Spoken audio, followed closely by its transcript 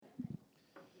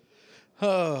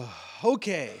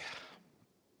Okay.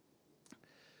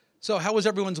 So how was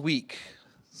everyone's week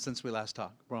since we last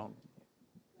talked? Well,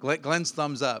 Glenn's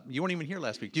thumbs up. You weren't even here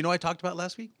last week. Do you know what I talked about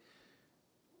last week?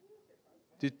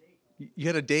 Did you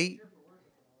had a date?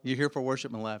 You're here for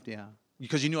worship and left, yeah.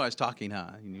 Because you knew I was talking,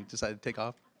 huh? And you decided to take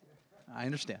off? I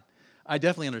understand. I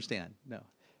definitely understand. No.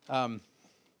 I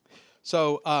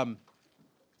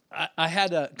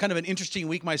had a kind of an interesting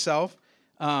week myself.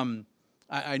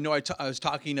 I know I was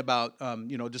talking about,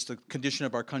 just the condition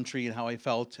of our country and how I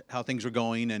felt, how things were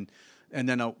going. And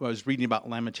then I was reading about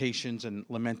Lamentations and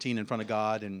lamenting in front of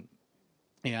God. And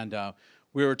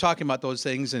we were talking about those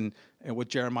things and with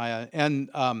Jeremiah. And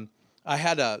I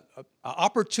had a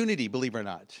opportunity, believe it or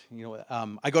not.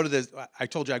 I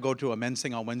told you I go to a men's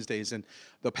thing on Wednesdays, and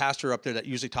the pastor up there that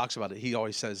usually talks about it, he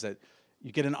always says that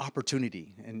you get an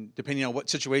opportunity, and depending on what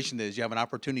situation it is, you have an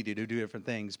opportunity to do different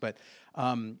things. But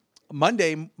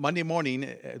Monday morning,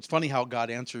 it's funny how God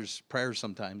answers prayers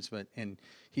sometimes, and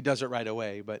He does it right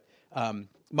away. But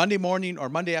Monday morning or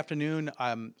Monday afternoon,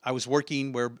 I was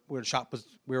working where the shop was.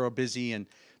 We were busy, and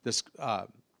this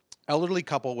elderly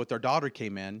couple with their daughter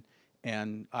came in.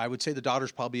 And I would say the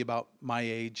daughter's probably about my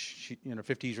age, she,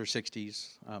 50s or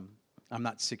 60s. I'm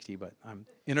not 60, but I'm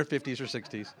in her 50s or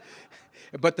 60s.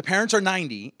 But the parents are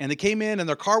 90, and they came in, and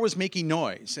their car was making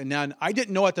noise. And then I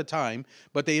didn't know at the time,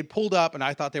 but they had pulled up, and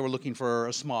I thought they were looking for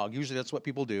a smog. Usually that's what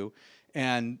people do.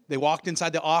 And they walked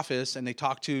inside the office, and they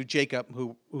talked to Jacob,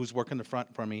 who's working the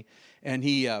front for me. And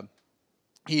he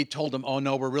told them, "Oh,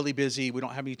 no, we're really busy. We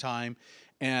don't have any time."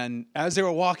 And as they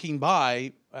were walking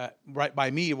by, right by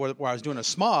me, where I was doing a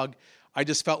smog, I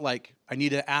just felt like I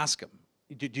needed to ask them,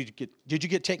 "Did you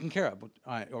get taken care of,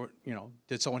 or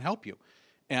did someone help you?"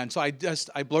 And so I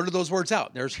blurted those words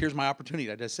out. Here's my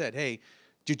opportunity. I just said, "Hey,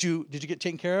 did you get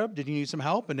taken care of? Did you need some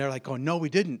help?" And they're like, "Oh, no, we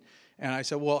didn't." And I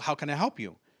said, "Well, how can I help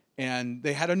you?" And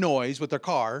they had a noise with their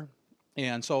car,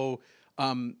 and so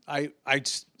I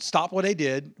stopped what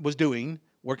I was doing.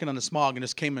 Working on the smog, and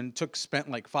just came and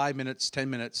spent like 5 minutes, 10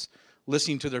 minutes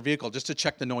listening to their vehicle just to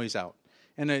check the noise out.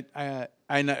 And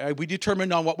we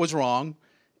determined on what was wrong,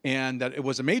 and that it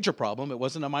was a major problem. It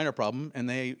wasn't a minor problem. And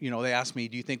they asked me,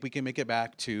 "Do you think we can make it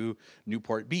back to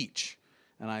Newport Beach?"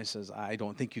 And I says, "I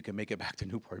don't think you can make it back to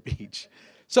Newport Beach."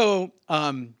 So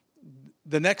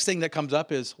the next thing that comes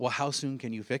up is, well, how soon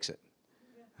can you fix it?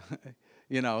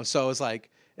 So it's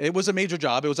like, it was a major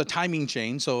job. It was a timing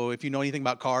chain. So if you know anything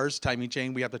about cars, timing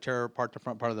chain, we have to tear apart the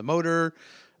front part of the motor.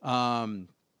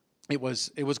 It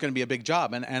was going to be a big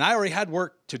job. And I already had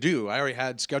work to do. I already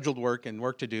had scheduled work and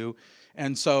work to do.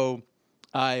 And so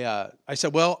I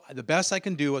said, well, the best I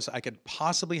can do is I could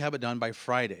possibly have it done by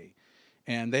Friday.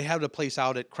 And they had a place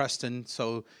out at Creston.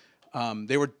 So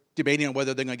they were debating on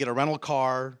whether they're going to get a rental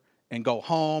car and go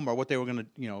home, or what they were going to,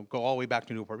 go all the way back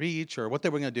to Newport Beach, or what they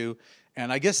were going to do.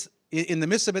 And I guess in the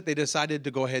midst of it, they decided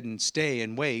to go ahead and stay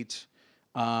and wait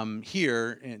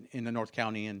here in the North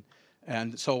County.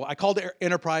 And so I called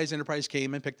Enterprise. Enterprise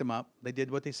came and picked them up. They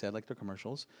did what they said, like their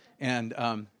commercials. And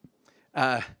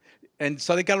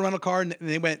so they got a rental car, and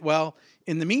they went, well,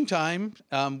 in the meantime,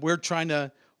 we're trying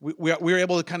to, we were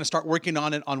able to kind of start working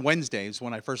on it on Wednesdays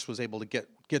when I first was able to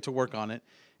get to work on it.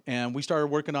 And we started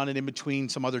working on it in between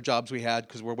some other jobs we had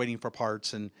because we're waiting for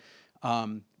parts. And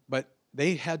but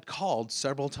they had called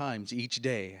several times each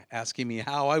day asking me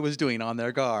how I was doing on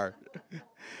their car.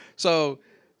 So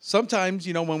sometimes,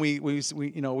 when we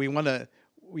want to,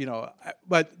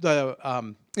 but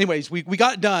anyways, we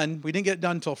got it done. We didn't get it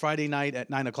done until Friday night at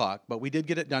 9:00, but we did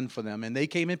get it done for them. And they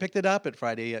came and picked it up at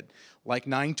Friday at like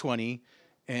 9:20,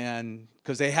 and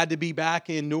because they had to be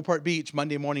back in Newport Beach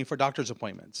Monday morning for doctor's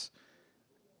appointments.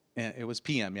 And it was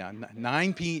p.m., yeah,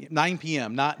 9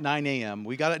 p.m., not 9 a.m.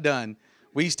 We got it done.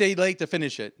 We stayed late to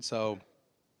finish it, so,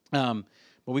 but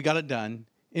we got it done.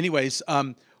 Anyways,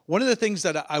 one of the things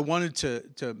that I wanted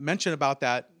to mention about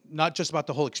that, not just about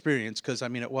the whole experience, because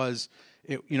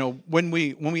when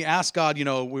we ask God,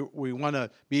 we want to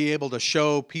be able to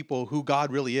show people who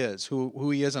God really is,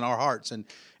 who He is in our hearts, and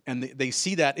they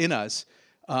see that in us.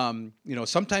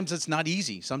 Sometimes it's not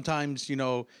easy. Sometimes,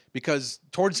 because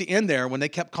towards the end there, when they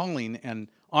kept calling, and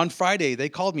on Friday they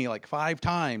called me like 5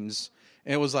 times.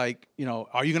 And it was like,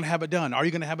 are you going to have it done? Are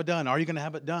you going to have it done? Are you going to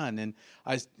have it done? And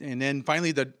then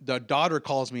finally the daughter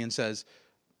calls me and says,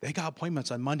 they got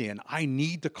appointments on Monday, and I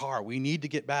need the car. We need to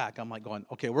get back. I'm like going,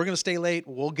 okay, we're going to stay late.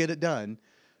 We'll get it done.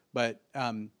 But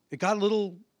it got a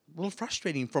little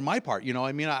frustrating for my part.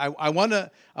 I want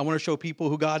to show people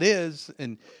who God is.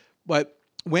 But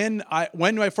when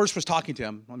I first was talking to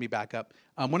him, let me back up.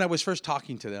 When I was first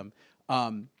talking to them,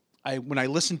 when I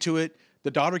listened to it, the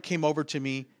daughter came over to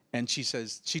me. And she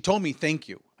told me, thank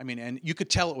you. I mean, and you could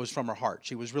tell it was from her heart.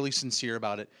 She was really sincere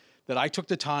about it, that I took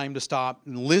the time to stop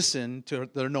and listen to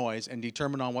their noise and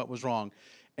determine on what was wrong.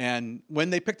 And when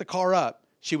they picked the car up,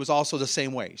 she was also the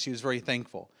same way. She was very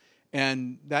thankful.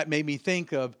 And that made me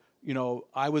think of,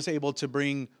 I was able to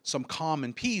bring some calm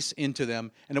and peace into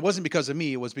them. And it wasn't because of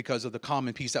me. It was because of the calm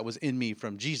and peace that was in me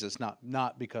from Jesus,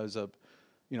 not because of,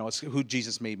 it's who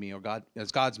Jesus made me or God,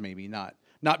 as God's made me, not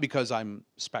because I'm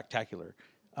spectacular.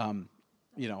 But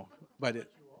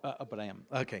I am.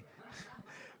 Okay.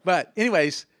 But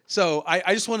anyways, so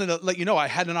I just wanted to let you know I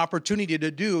had an opportunity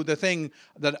to do the thing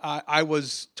that I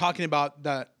was talking about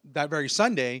that very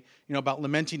Sunday, about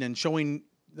lamenting and showing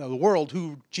the world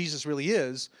who Jesus really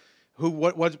is,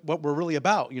 what we're really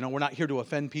about. We're not here to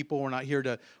offend people.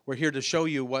 We're here to show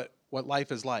you what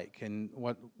life is like and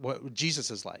what Jesus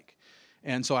is like.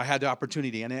 And so I had the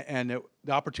opportunity, and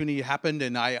the opportunity happened,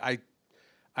 and I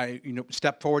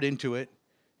stepped forward into it,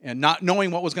 and not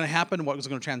knowing what was going to happen, what was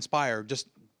going to transpire, just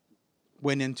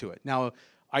went into it. Now,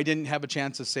 I didn't have a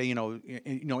chance to say,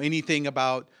 anything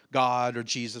about God or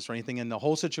Jesus or anything in the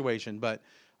whole situation, but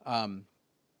I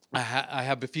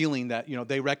have a feeling that,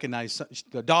 they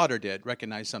recognized, the daughter did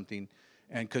recognize something,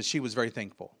 and because she was very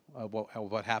thankful of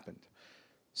what happened.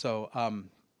 So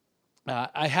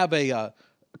I have a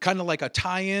kind of like a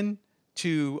tie-in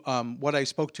to what I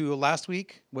spoke to last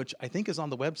week, which I think is on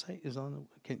the website.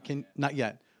 Can not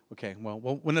yet. Okay. Well,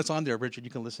 when it's on there, Richard, you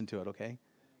can listen to it. Okay.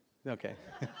 Okay.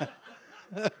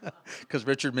 Because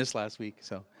Richard missed last week,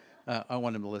 so I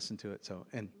want him to listen to it. So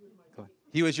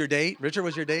he was your date. Richard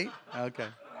was your date. Okay.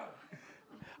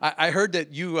 I heard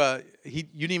that you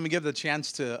didn't even give the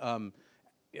chance to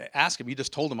ask him. You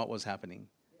just told him what was happening.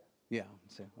 Yeah.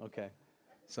 So okay.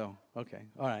 So okay.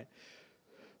 All right.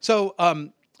 So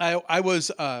I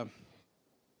was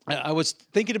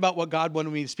thinking about what God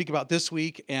wanted me to speak about this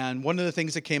week, and one of the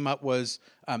things that came up was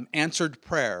answered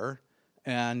prayer.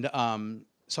 And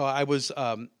so I was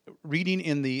reading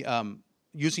in the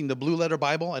using the Blue Letter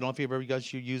Bible. I don't know if you ever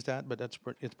guys use that, but it's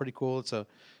pretty cool. It's a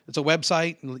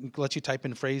website, and it lets you type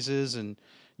in phrases, and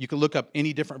you can look up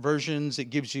any different versions.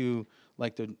 It gives you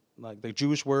like the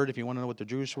Jewish word if you want to know what the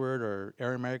Jewish word or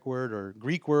Aramaic word or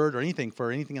Greek word or anything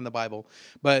in the Bible.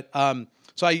 But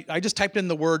so I just typed in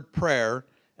the word prayer,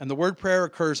 and the word prayer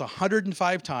occurs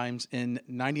 105 times in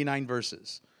 99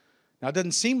 verses. Now it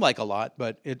doesn't seem like a lot,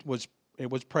 but it was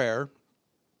prayer.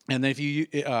 And then if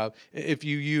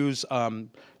you use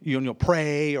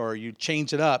pray or you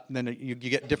change it up, then you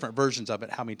get different versions of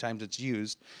it, how many times it's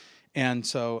used. And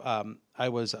so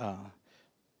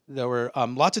there were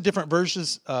lots of different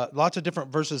verses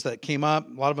that came up.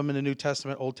 A lot of them in the New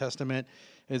Testament, Old Testament.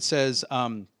 It says,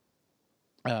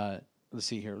 let's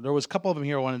see here. There was a couple of them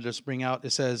here I wanted to just bring out. It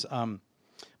says,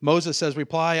 Moses says,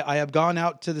 reply, I have gone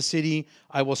out to the city.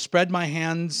 I will spread my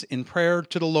hands in prayer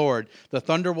to the Lord. The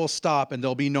thunder will stop and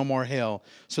there'll be no more hail,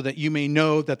 so that you may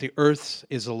know that the earth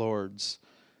is the Lord's.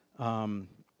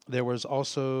 There was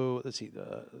also,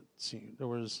 there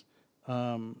was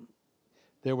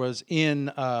in,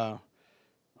 I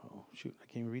can't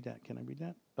even read that. Can I read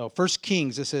that? Oh, 1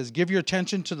 Kings, it says, give your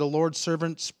attention to the Lord's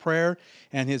servant's prayer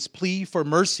and his plea for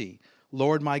mercy.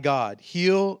 Lord my God,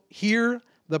 hear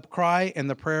the cry and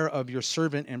the prayer of your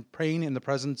servant and praying in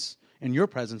your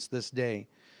presence this day.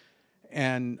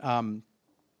 And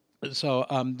so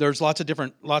there's lots of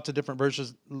different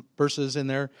verses in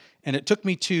there, and it took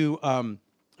me to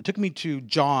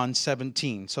John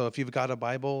 17. So if you've got a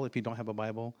Bible, if you don't have a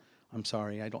Bible, I'm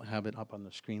sorry, I don't have it up on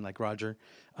the screen like Roger.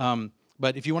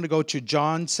 But if you want to go to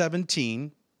John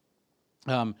 17,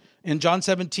 in John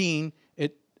 17,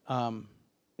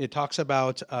 it talks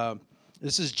about.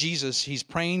 This is Jesus. He's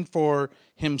praying for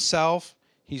himself.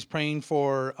 He's praying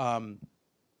for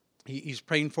he's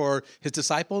praying for his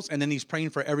disciples, and then he's praying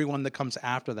for everyone that comes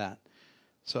after that.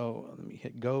 So let me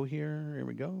hit go here. Here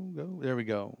we go. Go. There we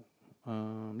go.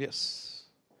 Yes.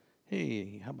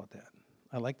 Hey, how about that?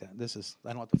 I like that. I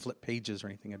don't have to flip pages or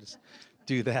anything. I just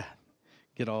do that.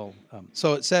 Get all.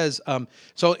 So it says.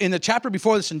 So in the chapter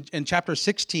before this, in chapter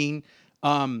 16.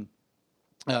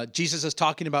 Jesus is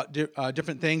talking about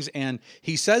different things, and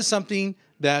he says something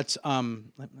that's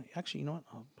actually, you know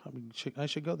what? I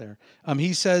should go there.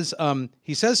 He says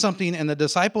something, and the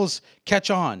disciples catch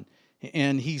on,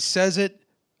 and he says it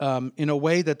in a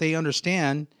way that they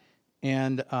understand,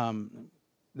 and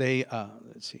they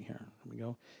let's see here. Here we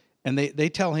go, and they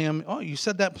tell him, "Oh, you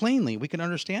said that plainly. We can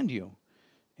understand you."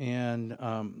 And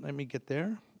let me get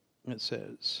there. It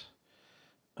says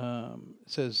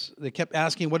they kept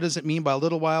asking, what does it mean by a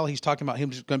little while? He's talking about him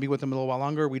going to be with them a little while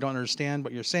longer. We don't understand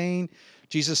what you're saying.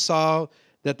 Jesus saw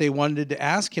that they wanted to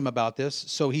ask him about this.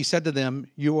 So he said to them,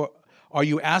 Are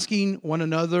you asking one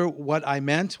another what I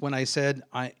meant when I said,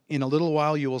 in a little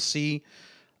while you will see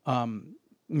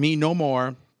me no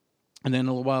more, and then in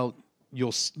a little while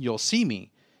you'll see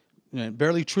me. And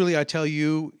verily, truly, I tell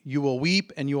you, you will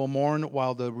weep and you will mourn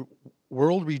while the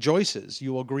world rejoices.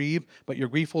 You will grieve, but your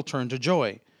grief will turn to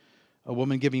joy. A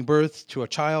woman giving birth to a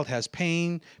child has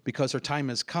pain because her time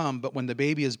has come, but when the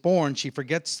baby is born, she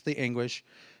forgets the anguish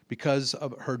because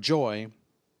of her joy,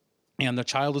 and the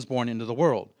child is born into the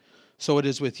world. So it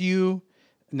is with you.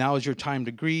 Now is your time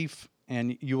to grieve,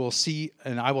 and you will see,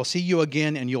 and I will see you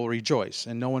again, and you'll rejoice,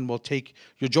 and no one will take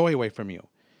your joy away from you.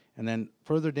 And then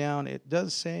further down, it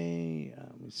does say,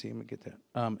 let me see, let me get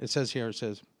that. It says here, it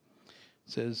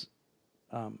says,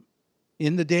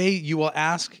 in the day you will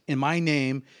ask in my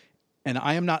name, and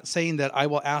I am not saying that I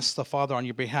will ask the Father on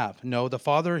your behalf. No, the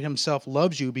Father himself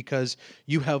loves you because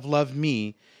you have loved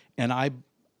me, and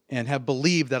have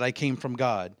believed that I came from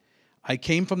God. I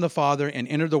came from the Father and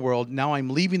entered the world. Now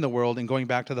I'm leaving the world and going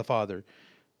back to the Father.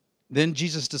 Then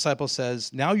Jesus' disciple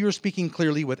says, now you're speaking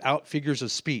clearly without figures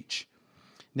of speech.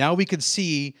 Now we could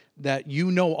see that you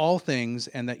know all things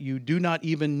and that you do not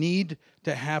even need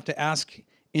to have to ask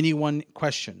anyone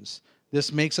questions.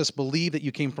 This makes us believe that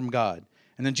you came from God.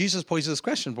 And then Jesus poses this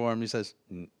question for him. He says,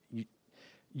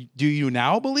 do you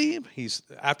now believe?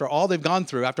 After all they've gone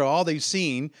through, after all they've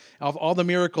seen, of all the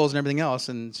miracles and everything else,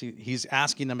 and he's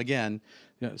asking them again.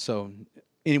 So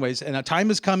anyways, and a time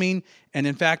is coming, and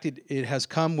in fact, it has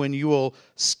come when you will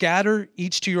scatter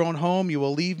each to your own home. You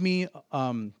will leave me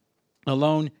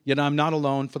alone, yet I'm not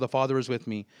alone, for the Father is with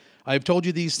me. I have told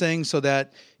you these things so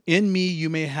that in me you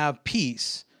may have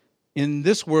peace. In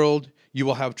this world you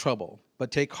will have trouble, but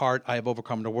take heart, I have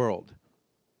overcome the world.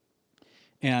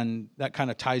 And that kind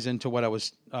of ties into what I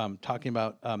was talking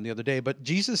about the other day. But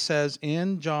Jesus says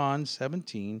in John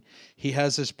 17, he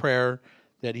has this prayer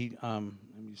that he, let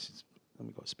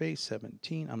me go space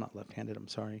 17. I'm not left-handed, I'm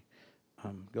sorry.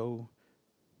 Go.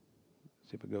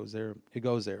 See if it goes there. It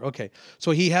goes there. Okay. So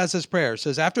he has this prayer. It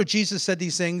says, after Jesus said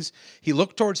these things, he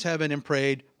looked towards heaven and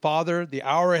prayed, Father, the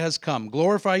hour has come.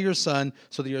 Glorify your Son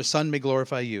so that your Son may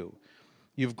glorify you.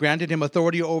 You've granted him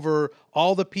authority over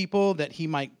all the people that he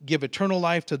might give eternal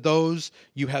life to those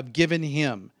you have given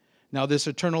him. Now this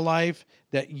eternal life,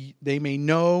 that they may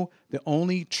know the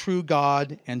only true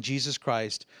God and Jesus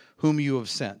Christ, whom you have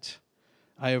sent.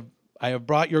 I have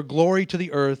brought your glory to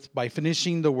the earth by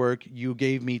finishing the work you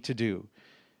gave me to do.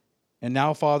 And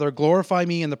now, Father, glorify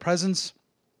me in the presence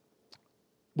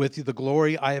with the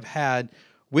glory I have had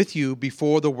with you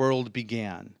before the world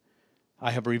began. I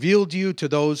have revealed you to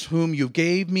those whom you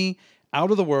gave me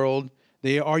out of the world.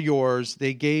 They are yours.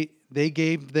 You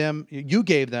gave them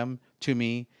to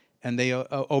me, and they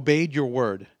obeyed your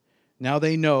word. Now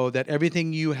they know that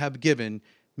everything you have given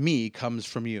me comes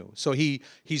from you. So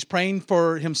he's praying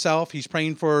for himself. He's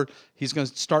going to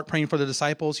start praying for the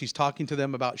disciples. He's talking to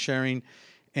them about sharing,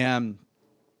 and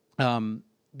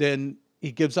then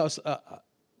he gives us the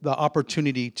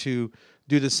opportunity to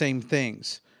do the same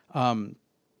things.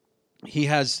 He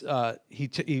wants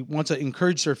to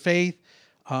encourage their faith,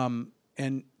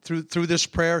 and through this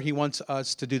prayer, he wants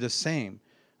us to do the same.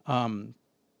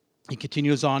 He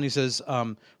continues on. He says,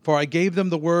 "For I gave them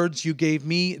the words you gave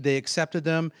me; they accepted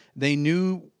them. They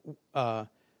knew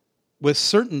with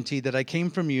certainty that I came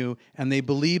from you, and they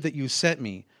believe that you sent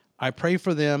me. I pray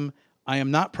for them. I am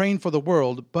not praying for the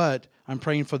world, but I'm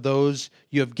praying for those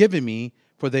you have given me,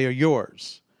 for they are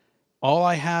yours. All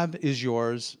I have is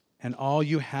yours, and all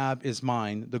you have is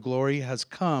mine. The glory has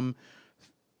come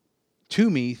to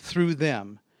me through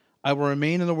them. I will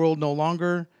remain in the world no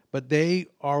longer, but they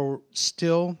are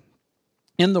still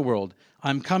in the world.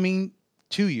 I'm coming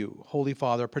to you, Holy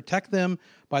Father. Protect them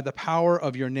by the power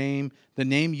of your name, the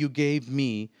name you gave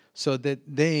me, so that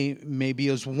they may be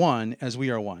as one as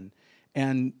we are one."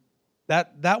 And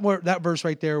that verse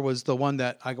right there was the one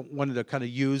that I wanted to kind of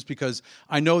use, because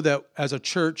I know that as a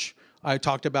church, I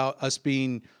talked about us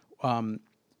being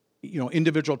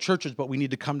individual churches, but we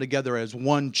need to come together as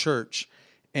one church.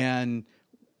 And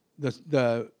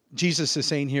the Jesus is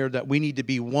saying here that we need to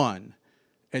be one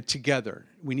together.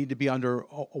 We need to be under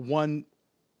one,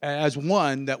 as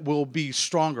one, that will be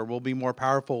stronger, will be more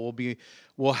powerful,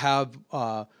 will have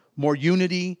more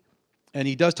unity. And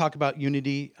he does talk about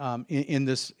unity in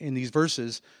these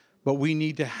verses, but we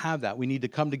need to have that. We need to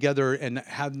come together and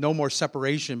have no more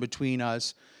separation between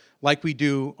us, like we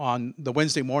do on the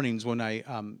Wednesday mornings when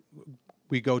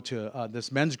we go to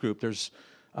this men's group. There's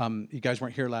you guys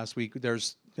weren't here last week.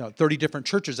 There's 30 different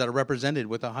churches that are represented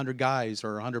with 100 guys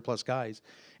or 100 plus guys,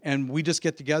 and we just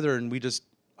get together and we just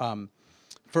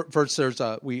first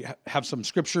we have some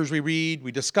scriptures we read.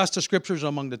 We discuss the scriptures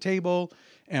among the table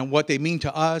and what they mean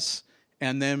to us.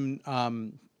 And then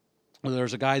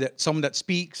there's someone that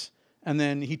speaks, and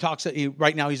then he talks.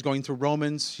 Right now he's going through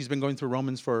Romans. He's been going through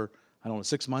Romans for, I don't know,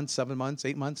 6 months, 7 months,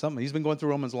 8 months, something. He's been going through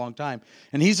Romans a long time.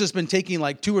 And he's just been taking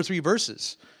like 2 or 3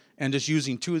 verses and just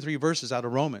using 2 or 3 verses out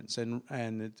of Romans.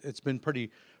 And it's been pretty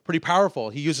powerful.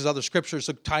 He uses other scriptures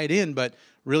to tie it in, but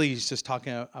really he's just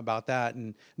talking about that.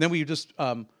 And then we just,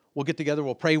 we'll get together,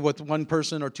 we'll pray with one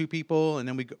person or 2 people, and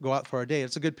then we go out for our day.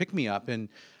 It's a good pick-me-up. And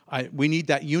we need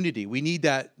that unity. We need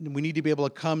to be able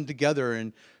to come together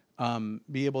and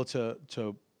be able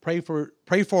to pray for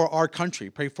our country,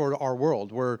 pray for our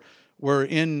world. We're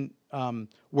in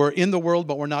the world,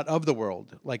 but we're not of the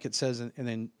world, like it says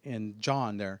in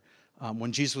John there,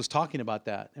 when Jesus was talking about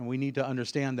that. And we need to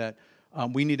understand that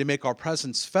we need to make our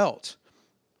presence felt.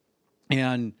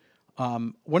 And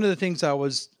one of the things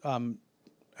that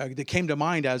came to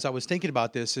mind as I was thinking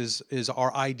about this is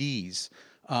our IDs.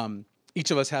 Each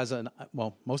of us has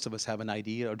most of us have an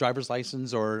ID, a driver's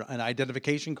license or an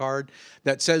identification card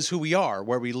that says who we are,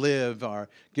 where we live, or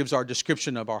gives our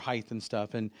description of our height and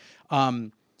stuff. And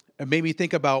it made me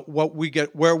think about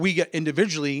where we get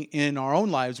individually in our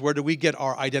own lives. Where do we get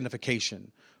our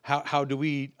identification? How do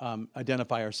we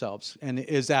identify ourselves? And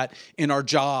is that in our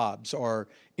jobs, or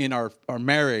in our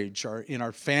marriage, or in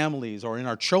our families, or in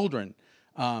our children?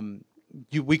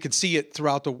 We could see it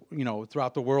throughout the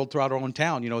world, throughout our own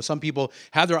town. Some people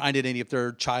have their identity if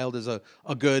their child is a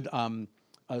good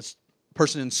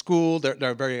person in school.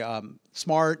 They're very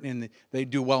smart and they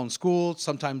do well in school.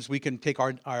 Sometimes we can take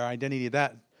our identity of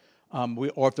that.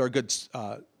 Or if they're good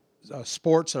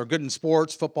sports, or good in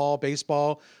sports, football,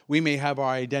 baseball, we may have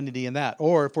our identity in that.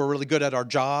 Or if we're really good at our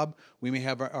job, we may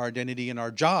have our identity in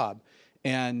our job.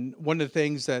 And one of the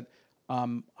things that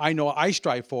I know I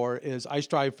strive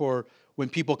for when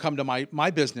people come to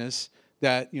my business,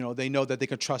 that they know that they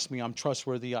can trust me. I'm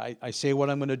trustworthy. I say what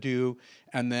I'm going to do,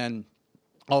 and then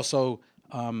also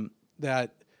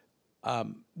that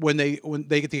when they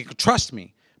can trust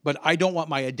me. But I don't want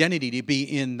my identity to be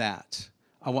in that.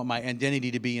 I want my identity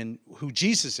to be in who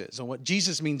Jesus is and what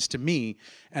Jesus means to me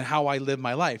and how I live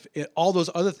my life. All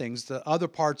those other things, the other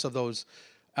parts of those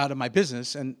out of my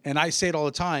business, and I say it all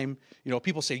the time.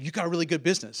 People say, you got a really good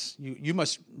business. You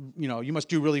must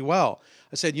do really well.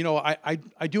 I said,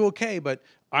 I do okay, but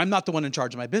I'm not the one in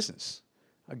charge of my business.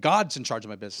 God's in charge of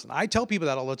my business. And I tell people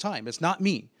that all the time. It's not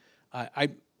me. I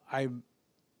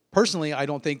personally, I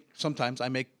don't think sometimes I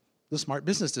make the smart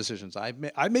business decisions.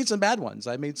 I've made some bad ones.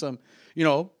 I made some,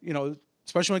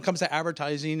 especially when it comes to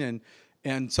advertising,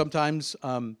 and sometimes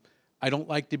I don't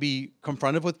like to be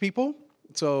confronted with people.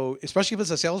 So especially if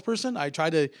it's a salesperson, I try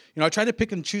to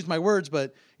pick and choose my words,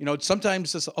 but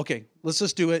sometimes it's okay. Let's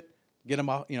just do it. Get them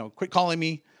off. Quit calling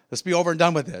me. Let's be over and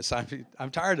done with this.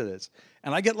 I'm tired of this,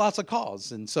 and I get lots of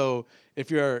calls. And so if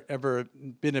you're ever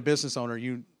been a business owner,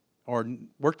 or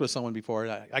worked with someone before,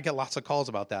 I get lots of calls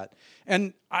about that.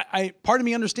 And I part of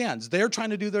me understands they're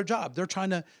trying to do their job. They're trying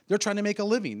to make a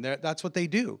living. That's what they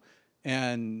do.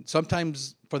 And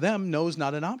sometimes for them, no's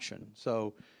not an option.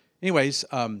 So anyways,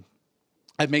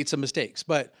 I've made some mistakes,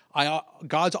 but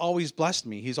God's always blessed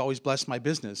me. He's always blessed my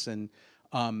business, and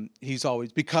He's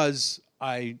always, because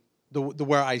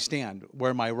where I stand,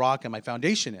 where my rock and my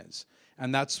foundation is,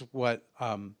 and that's what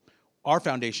our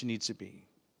foundation needs to be,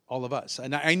 all of us.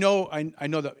 And I know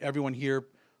that everyone here,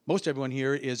 most everyone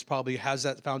here, probably has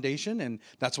that foundation, and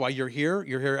that's why you're here.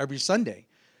 You're here every Sunday.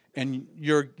 And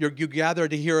you gather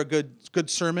to hear a good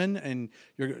sermon, and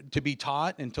you're to be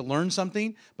taught and to learn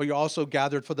something, but you're also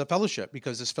gathered for the fellowship,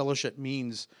 because this fellowship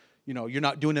means, you're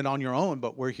not doing it on your own,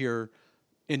 but we're here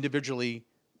individually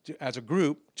as a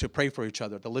group to pray for each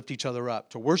other, to lift each other up,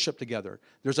 to worship together.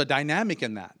 There's a dynamic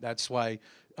in that. That's why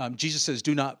Jesus says,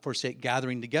 "Do not forsake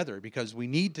gathering together," because we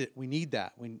need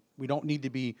that. We don't need to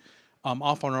be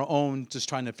off on our own, just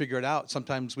trying to figure it out.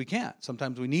 Sometimes we can't.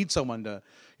 Sometimes we need someone to,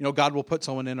 God will put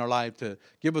someone in our life to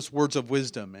give us words of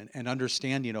wisdom and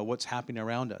understand, what's happening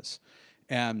around us,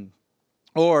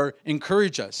 or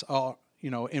encourage us,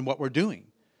 in what we're doing.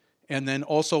 And then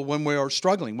also when we're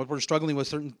struggling with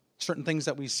certain things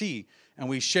that we see, and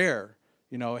we share,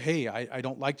 hey, I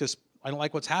don't like this. I don't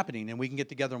like what's happening, and we can get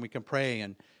together and we can pray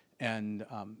and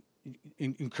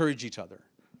encourage each other.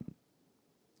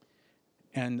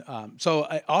 And so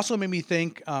it also made me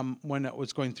think, when I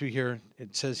was going through here,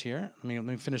 it says here, let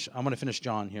me finish. I'm going to finish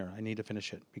John here. I need to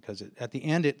finish it, because at the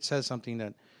end it says something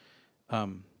that,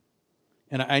 and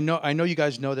I know you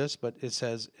guys know this, but it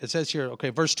says here, okay,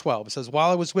 verse 12. It says,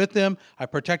 "While I was with them, I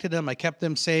protected them, I kept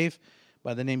them safe,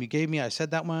 by the name you gave me. I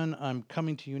said that one. I'm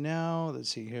coming to you now. Let's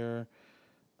see here.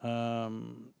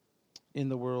 In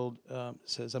the world, it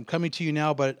says, I'm coming to you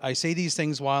now, but I say these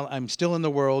things while I'm still in the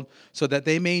world, so that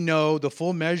they may know the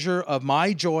full measure of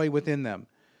my joy within them.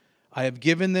 I have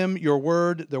given them your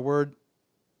word. The word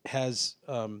has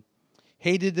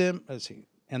hated them. Let's see.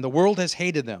 And the world has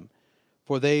hated them,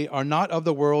 for they are not of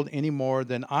the world any more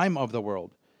than I'm of the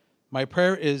world. My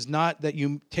prayer is not that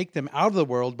you take them out of the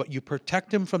world, but you protect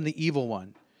them from the evil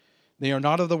one. They are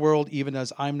not of the world, even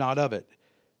as I'm not of it.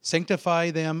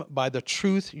 Sanctify them by the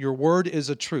truth. Your word is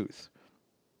a truth.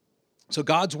 So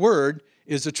God's word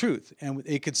is the truth, and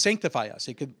it could sanctify us.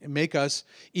 It could make us,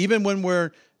 even when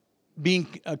we're being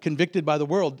convicted by the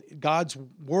world, God's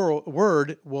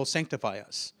word will sanctify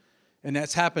us. And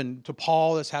that's happened to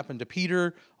Paul, that's happened to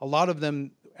Peter. A lot of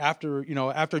them, after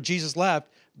Jesus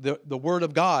left, the word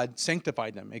of God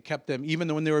sanctified them. It kept them,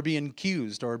 even when they were being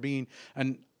accused or being,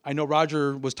 and I know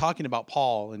Roger was talking about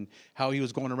Paul and how he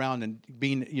was going around and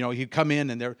being, he'd come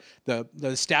in and the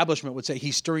establishment would say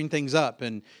he's stirring things up,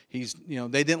 and he's,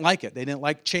 they didn't like it. They didn't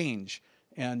like change.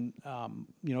 And,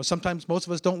 sometimes most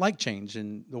of us don't like change,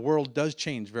 and the world does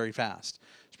change very fast,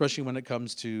 especially when it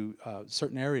comes to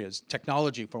certain areas.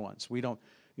 Technology, for once. We don't,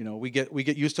 we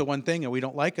get used to one thing and we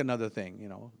don't like another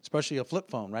thing, especially a flip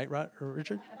phone, right,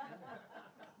 Richard?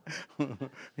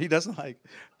 He doesn't like.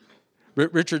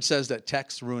 Richard says that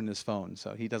text ruined his phone,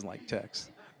 so he doesn't like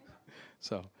text.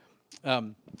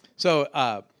 And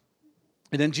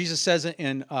then Jesus says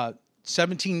in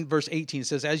 17 verse 18, it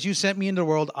says, as you sent me into the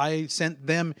world, I sent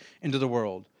them into the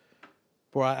world.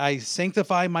 For I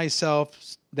sanctify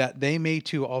myself that they may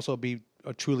too also be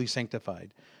truly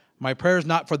sanctified. My prayer is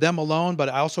not for them alone, but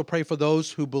I also pray for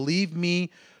those who believe me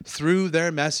through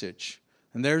their message.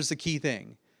 And there's the key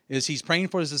thing, is he's praying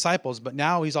for his disciples, but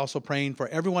now he's also praying for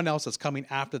everyone else that's coming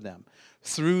after them.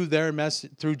 Through their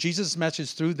message, through Jesus'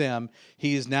 message through them,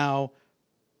 he's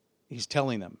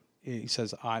telling them. He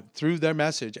says, through their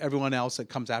message, everyone else that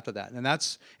comes after that. And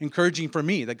that's encouraging for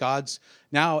me, that God's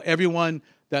now, everyone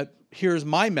that hears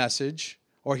my message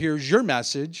or hears your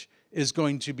message is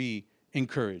going to be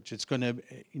encouraged. It's going to,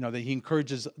 that he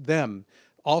encourages them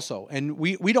also. And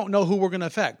we don't know who we're going to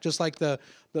affect. Just like the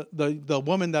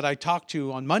woman that I talked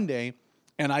to on Monday,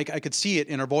 and I could see it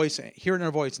in her voice, hear it in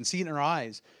her voice, and see it in her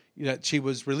eyes, that she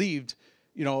was relieved.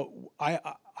 I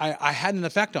had an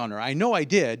effect on her. I know I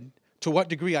did. To what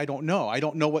degree, I don't know. I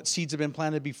don't know what seeds have been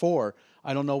planted before.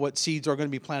 I don't know what seeds are going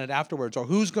to be planted afterwards, or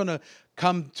who's going to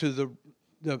come to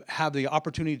have the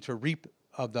opportunity to reap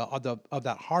of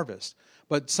that harvest.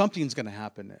 But something's going to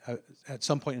happen at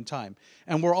some point in time,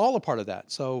 and we're all a part of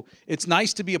that. So it's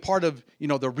nice to be a part of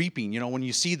the reaping. When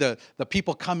you see the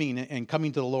people coming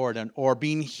to the Lord, or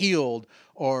being healed,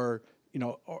 or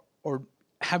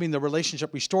having the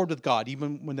relationship restored with God,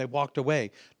 even when they walked away.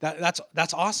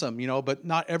 That's awesome, but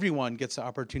not everyone gets the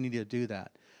opportunity to do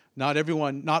that. Not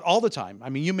everyone, not all the time. I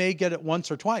mean, you may get it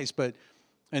once or twice,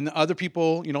 and other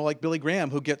people, like Billy Graham,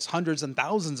 who gets hundreds and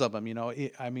thousands of them,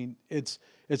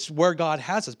 it's where God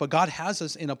has us. But God has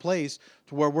us in a place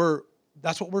to where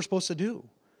that's what we're supposed to do.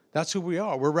 That's who we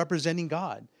are. We're representing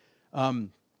God. I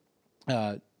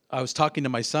was talking to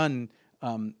my son.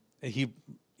 He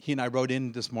and I rode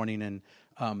in this morning, and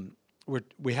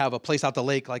we have a place out the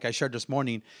lake, like I shared this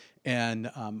morning,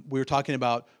 and we were talking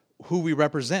about who we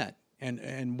represent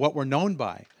and what we're known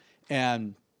by.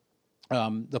 And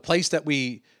the place that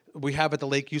we have at the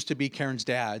lake used to be Karen's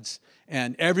dad's,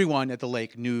 and everyone at the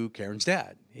lake knew Karen's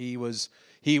dad. He was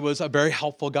a very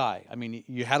helpful guy. I mean,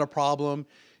 you had a problem,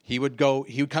 he would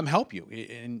come help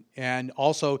you. And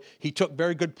also, he took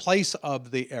very good place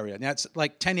of the area. And that's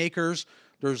like 10 acres.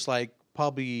 There's like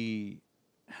probably,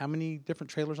 how many different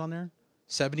trailers on there?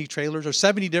 70 trailers, or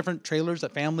 70 different trailers,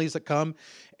 that families that come.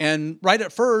 And right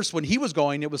at first, when he was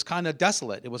going, it was kind of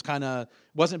desolate. It was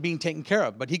wasn't being taken care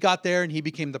of. But he got there, and he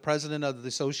became the president of the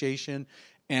association,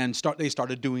 and they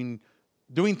started doing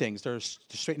things to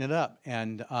straighten it up.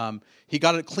 And he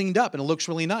got it cleaned up, and it looks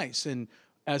really nice. And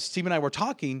as Steve and I were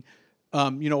talking,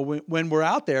 when we're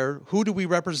out there, who do we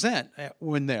represent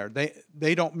when there?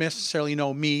 They don't necessarily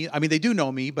know me. I mean, they do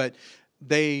know me, but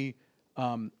they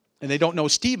don't know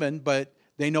Stephen, but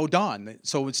they know Don.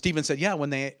 So when Stephen said, yeah,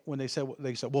 when they said,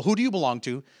 well, who do you belong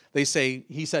to? He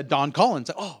said, Don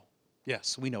Collins. Oh,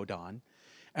 yes, we know Don.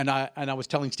 And I was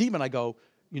telling Stephen, I go,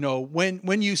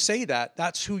 when you say that,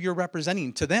 that's who you're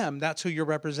representing. To them, that's who you're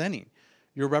representing.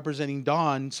 You're representing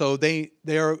Don, so they're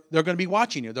going to be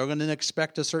watching you. They're going to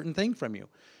expect a certain thing from you.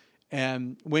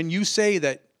 And when you say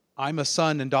that I'm a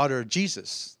son and daughter of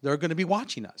Jesus, they're going to be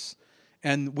watching us.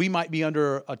 And we might be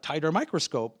under a tighter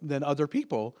microscope than other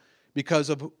people because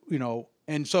of,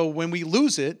 And so when we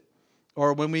lose it,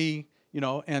 or when we,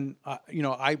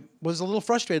 I was a little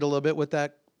frustrated a little bit with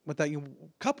that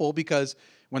couple, because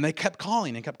when they kept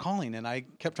calling, and I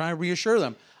kept trying to reassure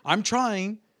them, I'm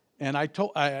trying, and I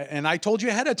told you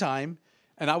ahead of time,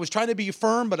 and I was trying to be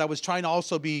firm, but I was trying to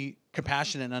also be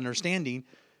compassionate and understanding.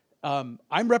 I'm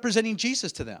representing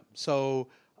Jesus to them, so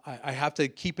I have to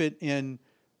keep it in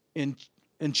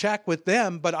check with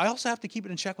them, but I also have to keep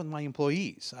it in check with my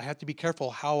employees. I have to be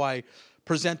careful how I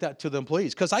present that to the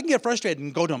employees, because I can get frustrated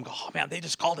and go to them, oh man, they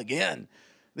just called again.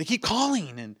 They keep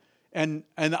calling, and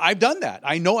I've done that.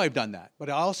 I know I've done that, but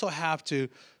I also have to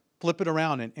flip it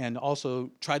around and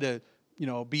also try to,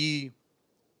 be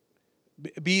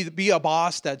a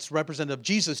boss that's representative of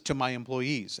Jesus to my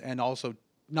employees, and also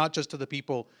not just to the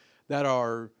people that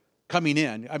are coming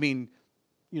in. I mean,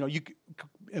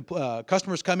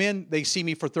 customers come in, they see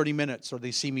me for 30 minutes, or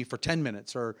they see me for 10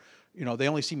 minutes, or, they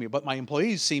only see me. But my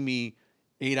employees see me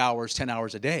 8 hours, 10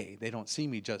 hours a day. They don't see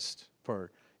me just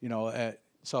for,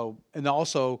 so, and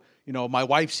also, my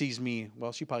wife sees me,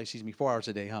 well, she probably sees me 4 hours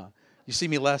a day, huh? You see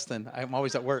me less than, I'm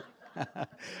always at work.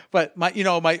 But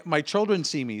my children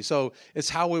see me. So it's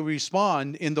how we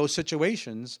respond in those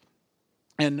situations,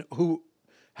 and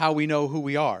how we know who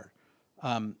we are.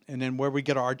 And then where we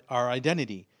get our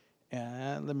identity.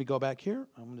 And let me go back here.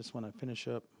 I just want to finish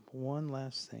up one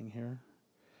last thing here.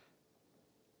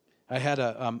 I had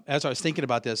as I was thinking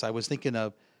about this, I was thinking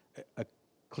of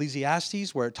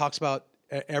Ecclesiastes, where it talks about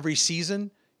every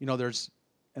season. There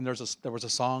was a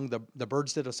song. The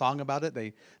Birds did a song about it.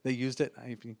 They used it.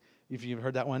 If you've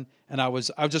heard that one. And I was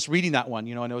just reading that one,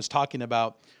 and it was talking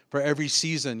about for every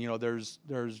season, there's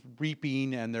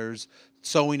reaping, and there's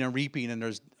sowing and reaping, and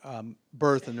there's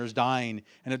birth, and there's dying,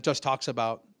 and it just talks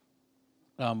about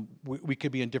we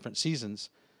could be in different seasons.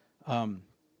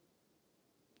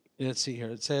 Let's see here.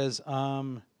 It says, I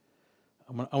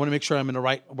want to make sure I'm in the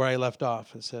right where I left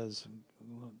off. It says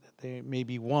there may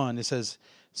be one. It says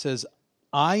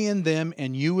I in them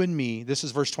and you in me. This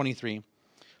is verse 23.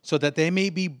 So that they may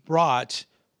be brought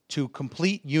to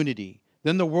complete unity.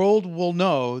 Then the world will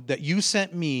know that you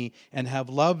sent me and have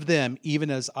loved them even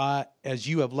as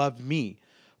you have loved me.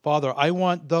 Father, I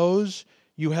want those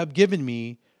you have given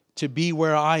me to be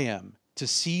where I am, to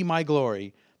see my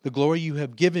glory, the glory you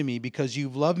have given me because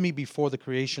you've loved me before the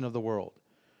creation of the world.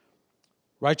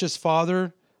 Righteous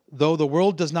Father, though the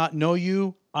world does not know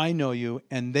you, I know you,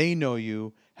 and they know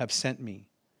you have sent me.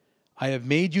 I have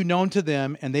made you known to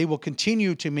them, and they will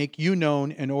continue to make you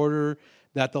known in order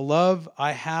that the love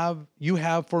you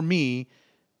have for me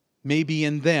may be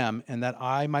in them, and that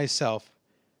I myself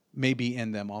may be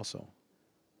in them also.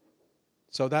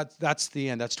 So that's the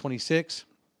end. That's 26.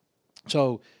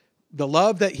 So the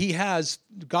love that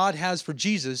God has for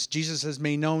Jesus has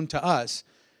made known to us,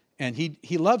 and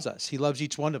he loves us. He loves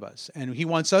each one of us, and he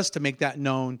wants us to make that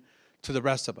known to the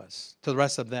rest of us, to the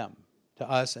rest of them, to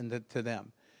us and to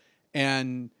them.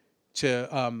 And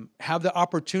to have the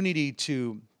opportunity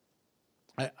to,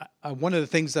 one of the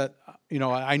things that,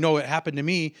 I know it happened to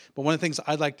me, but one of the things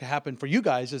I'd like to happen for you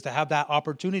guys is to have that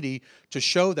opportunity to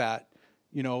show that,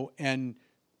 and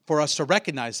for us to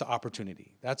recognize the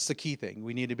opportunity. That's the key thing.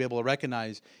 We need to be able to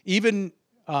recognize, even,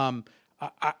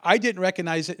 I didn't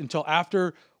recognize it until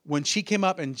after, when she came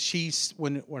up and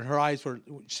when her eyes were,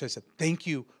 she said, thank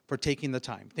you for taking the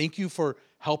time. Thank you for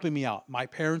helping me out. My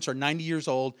parents are 90 years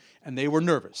old, and they were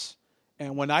nervous.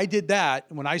 And when I did that,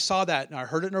 when I saw that, and I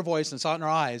heard it in her voice and saw it in her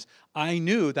eyes, I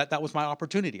knew that was my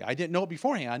opportunity. I didn't know it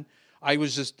beforehand. I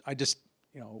just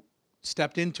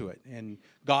stepped into it, and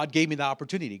God gave me the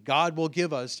opportunity. God will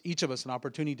give each of us an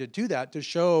opportunity to do that, to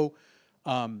show,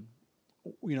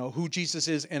 who Jesus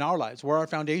is in our lives, where our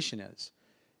foundation is.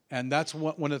 And that's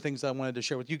one of the things that I wanted to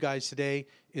share with you guys today,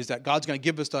 is that God's going to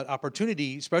give us that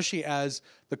opportunity, especially as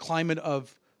the climate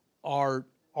of our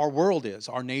world is,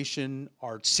 our nation,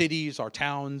 our cities, our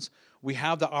towns. We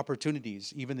have the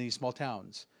opportunities, even in these small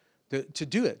towns, to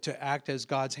do it, to act as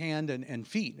God's hand and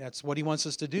feet. That's what he wants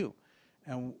us to do.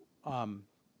 And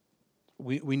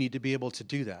we need to be able to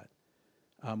do that.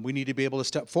 We need to be able to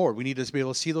step forward. We need to be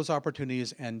able to see those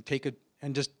opportunities and take a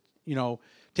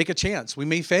chance. We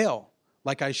may fail.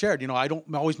 Like I shared, I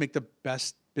don't always make the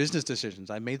best business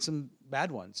decisions. I made some bad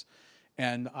ones,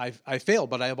 and I failed,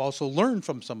 but I have also learned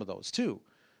from some of those too.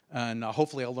 And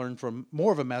hopefully I'll learn from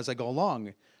more of them as I go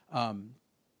along.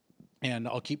 And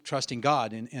I'll keep trusting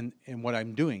God in what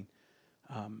I'm doing.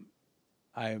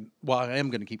 I am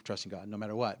going to keep trusting God no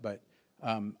matter what, but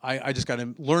I just got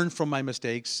to learn from my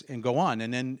mistakes and go on.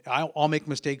 And then I'll make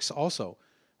mistakes also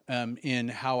in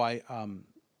how I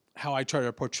try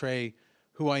to portray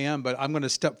who I am, but I'm going to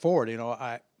step forward.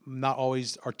 not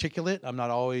always articulate. I'm not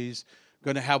always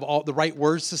going to have all the right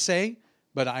words to say,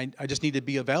 but I just need to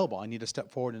be available. I need to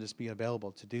step forward and just be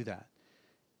available to do that.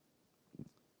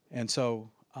 And so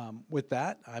with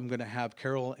that, I'm going to have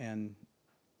Carol and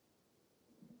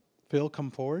Phil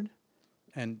come forward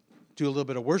and do a little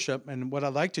bit of worship. And what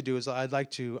I'd like to do is I'd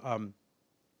like to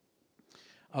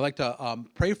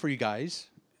pray for you guys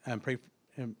and pray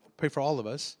for all of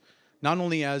us, not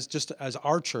only as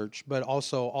our church, but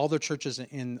also all the churches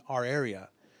in our area,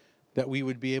 that we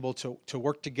would be able to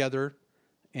work together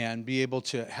and be able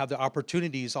to have the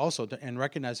opportunities also and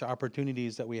recognize the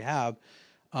opportunities that we have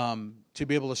to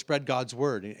be able to spread God's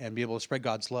word and be able to spread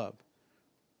God's love.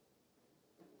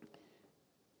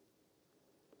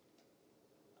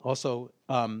 Also,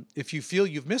 if you feel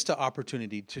you've missed an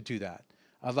opportunity to do that,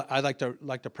 I'd like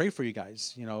to pray for you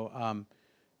guys.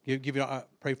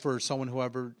 Pray for someone,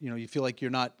 whoever you feel like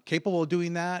you're not capable of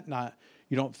doing that.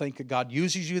 You don't think that God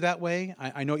uses you that way.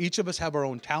 I know each of us have our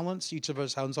own talents. Each of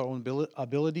us has our own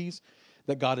abilities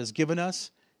that God has given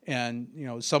us. And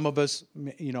some of us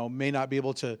may not be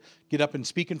able to get up and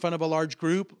speak in front of a large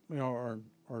group or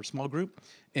a small group.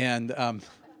 And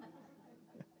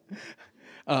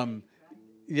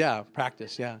yeah,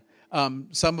 practice. Yeah.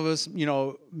 Some of us,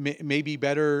 may be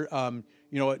better,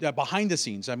 behind the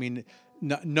scenes. I mean,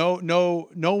 no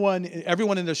one,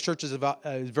 everyone in this church is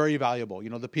very valuable.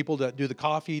 The people that do the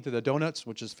coffee, to the donuts,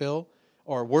 which is Phil,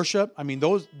 or worship. I mean,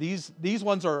 these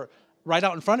ones are right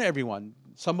out in front of everyone.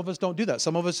 Some of us don't do that.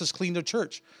 Some of us just clean the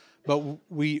church, but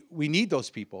we need those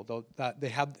people. Though that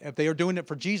if they are doing it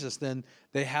for Jesus, then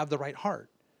they have the right heart.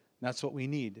 And that's what we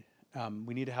need.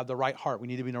 We need to have the right heart. We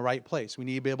need to be in the right place. We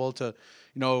need to be able to,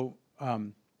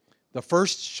 the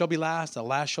first shall be last, the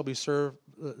last shall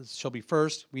be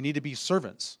first. We need to be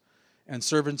servants. And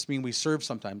servants mean we serve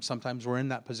sometimes. Sometimes we're in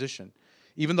that position.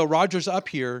 Even though Roger's up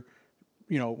here,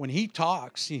 when he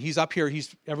talks, he's up here,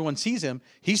 everyone sees him,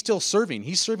 he's still serving.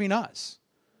 He's serving us.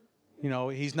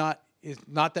 It's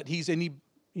not that he's any,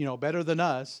 better than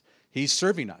us. He's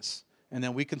serving us. And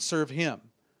then we can serve him.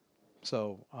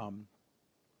 So,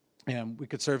 and we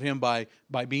could serve him by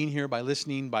being here, by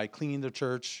listening, by cleaning the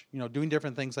church, doing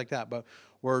different things like that. But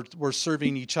we're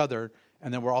serving each other,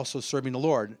 and then we're also serving the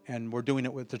Lord, and we're doing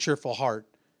it with a cheerful heart.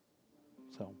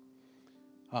 So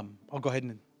I'll go ahead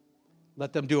and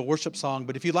let them do a worship song.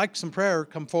 But if you'd like some prayer,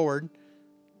 come forward,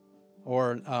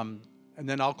 or and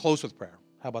then I'll close with prayer.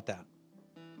 How about that?